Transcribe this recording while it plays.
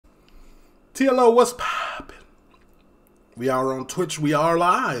TLO, what's poppin'? We are on Twitch, we are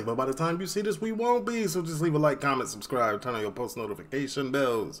live, but by the time you see this, we won't be, so just leave a like, comment, subscribe, turn on your post notification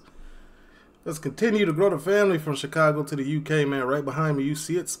bells. Let's continue to grow the family from Chicago to the UK, man. Right behind me, you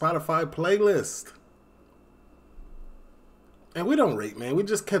see it, Spotify playlist. And we don't rate, man, we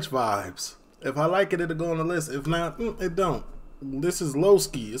just catch vibes. If I like it, it'll go on the list. If not, it don't. This is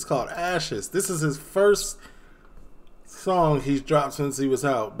Loski, it's called Ashes. This is his first song he's dropped since he was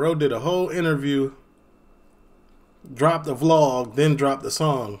out. Bro did a whole interview, dropped a vlog, then dropped the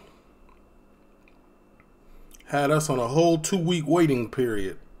song. Had us on a whole 2-week waiting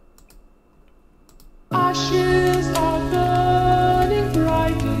period. Ashes are burning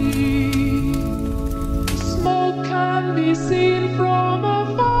brightly, smoke can be seen from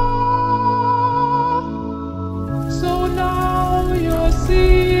afar, so now you're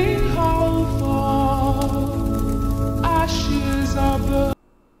seeing how far ashes are burning.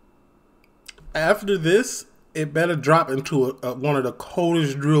 After this, it better drop into one of the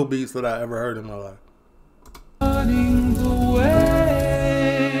coldest drill beats that I ever heard in my life. Burning the way.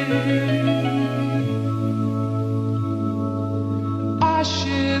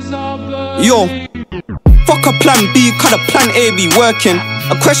 Ashes are burning. Yo, fuck a plan B, cut a plan A be working.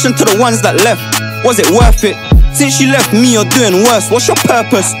 A question to the ones that left, was it worth it? Since you left me, you're doing worse, what's your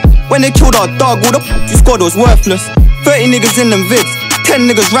purpose? When they killed our dog, all the you squad was worthless. 30 niggas in them vids, 10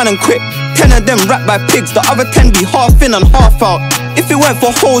 niggas ran and quit. 10 of them rapped by pigs, the other 10 be half in and half out. If it weren't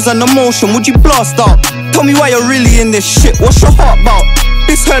for holes and emotion, would you blast out? Tell me why you're really in this shit, what's your heart about?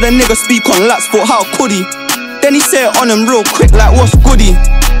 This heard a nigga speak on Lats, thought how could he? Then he said it on him real quick like what's goody?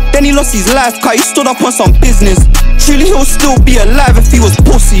 Then he lost his life cause he stood up on some business. Truly he'll still be alive if he was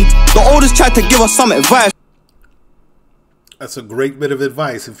pussy. The oldest tried to give us some advice. That's a great bit of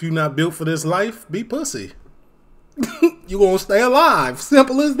advice. If you're not built for this life, be pussy. You gonna stay alive,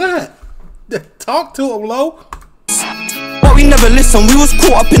 simple as that. Talk to him, Lo. But we never listen, we was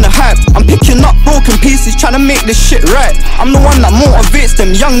caught up in the hype. I'm picking up broken pieces, trying to make this shit right. I'm the one that motivates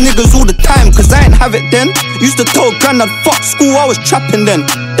them young niggas all the time, cause I ain't have it then. Used to tell granddad, fuck school, I was trapping then.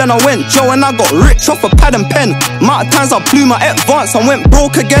 Then I went Joe and I got rich off a pad and pen. Amount of times I blew my advance and went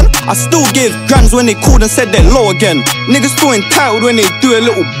broke again. I still gave grands when they called and said they're low again. Niggas feel entitled when they do a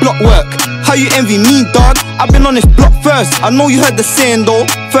little block work. How you envy me, dog? I've been on this block first. I know you heard the saying though,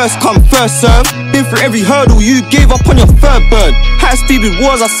 first come, first serve. Been through every hurdle, you gave up on your third bird. High speed with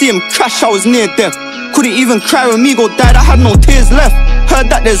wars, I see him crash, I was near death. Couldn't even cry when Migo died, I had no tears left. Heard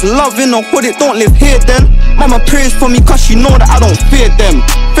that there's love in the hood, it don't live here then. Mama prays for me cause she know that I don't fear them.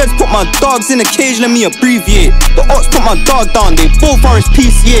 Feds put my dogs in a cage, let me abbreviate. The Ox put my dog down, they both are his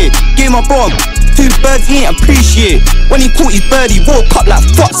PCA. Gave my bro 2 birds, he ain't appreciate. When he caught his bird, he woke up like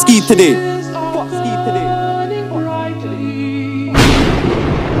fuck ski today. Fuck ski today.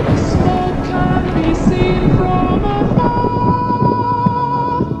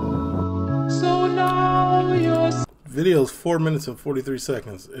 Video's 4 minutes and 43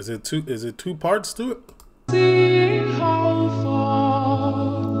 seconds. Is it two parts to it? Seeing how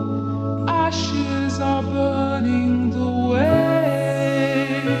far ashes are burning the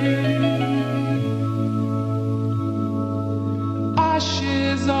way.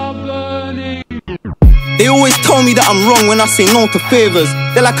 Ashes are burning. They always tell me that I'm wrong when I say no to favors.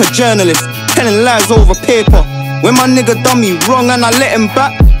 They're like a journalist, telling lies over paper. When my nigga done me wrong and I let him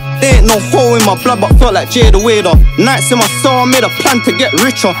back, there ain't no hole in my blood but felt like Jay the Wader. Nights in my soul, I made a plan to get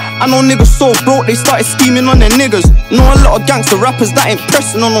richer. I know niggas so broke, they started scheming on their niggas. Know a lot of gangster rappers that ain't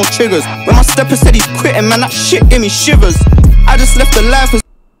pressing on no triggers. When my stepper said he's quitting, man, that shit gave me shivers. I just left the life.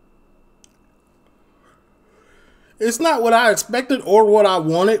 It's not what I expected or what I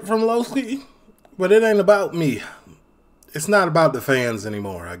wanted from Loski, but it ain't about me. It's not about the fans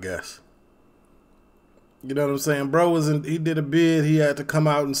anymore, I guess. You know what I'm saying? Bro he did a bid, he had to come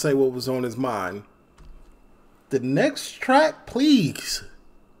out and say what was on his mind. The next track, please.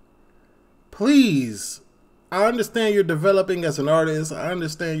 Please. I understand you're developing as an artist. I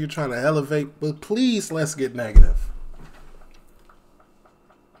understand you're trying to elevate, but please let's get negative.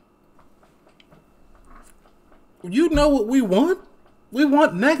 You know what we want? We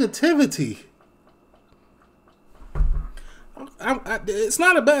want negativity. It's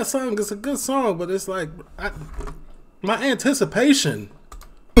not a bad song, it's a good song, but it's like my anticipation.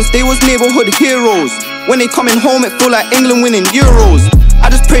 They was neighborhood heroes. When they coming home it feel like England winning Euros. I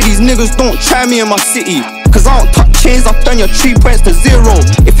just pray these niggas don't try me in my city, cause I don't touch chains, I've done your 3 points to 0.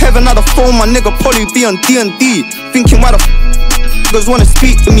 If heaven had a phone, my nigga probably be on D&D. Thinking why the niggas wanna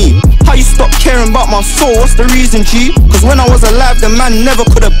speak to me. How you stop caring about my soul, what's the reason, G? Cause when I was alive, the man never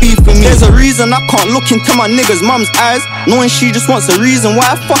could have beefed with me. There's a reason I can't look into my nigga's mum's eyes, knowing she just wants a reason why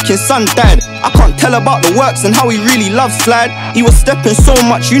her fucking son died. I can't tell about the works and how he really loves slide. He was stepping so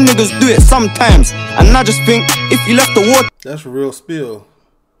much, you niggas do it sometimes. And I just think, if you left the water... That's a real spill.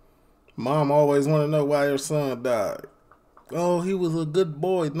 Mom always want to know why your son died. Oh, he was a good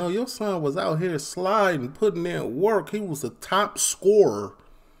boy. No, your son was out here sliding, putting in work. He was a top scorer.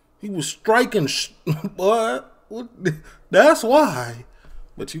 He was striking, boy. That's why.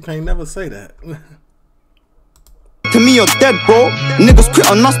 But you can't never say that. To me, you're dead, bro. Niggas quit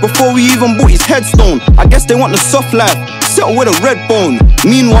on us before we even bought his headstone. I guess they want the soft life, settle with a red bone.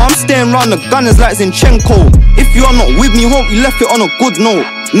 Meanwhile, I'm staying round the gunners like Zinchenko. If you are not with me, hope you left it on a good note.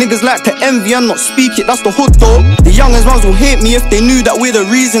 Niggas like to envy and not speak it, that's the hood though. The youngest ones will hate me if they knew that we're the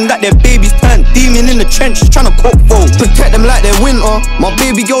reason that their babies turned demon in the trenches trying to cook for. Protect them like they're winter. My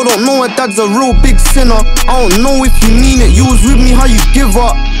baby girl don't know her dad's a real big sinner. I don't know if you mean it, you was with me, how you give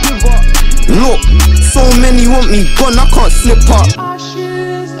up. Look, so many want me gone, I can't slip up.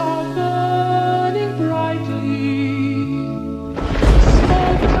 Ashes are burning brightly.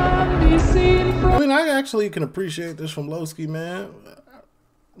 Smoke can be seen from... I mean, I actually can appreciate this from Loski, man.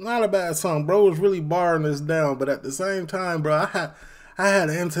 Not a bad song. Bro was really barring this down, but at the same time, bro, I had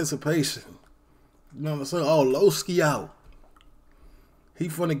anticipation. You know what I'm saying? Oh, Loski out. He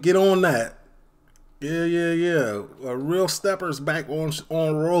finna get on that. Yeah. A real stepper's back on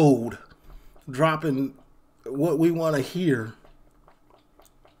road. Dropping what we want to hear.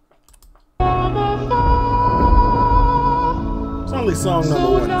 It's only song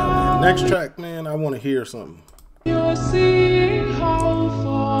number 1 now, man. Next track, man, I want to hear something. You're seeing how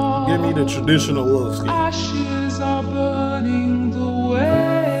far. Give me the traditional Loski. Ashes are burning the way.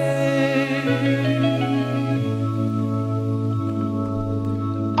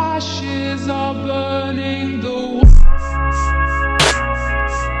 Ashes are burning the way.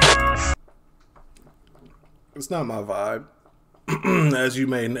 It's not my vibe, as you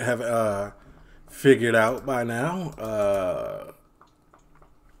may have figured out by now.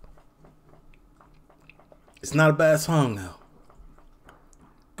 It's not a bad song though.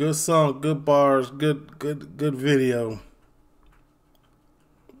 Good song, good bars, good video.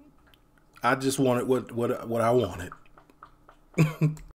 I just wanted what I wanted.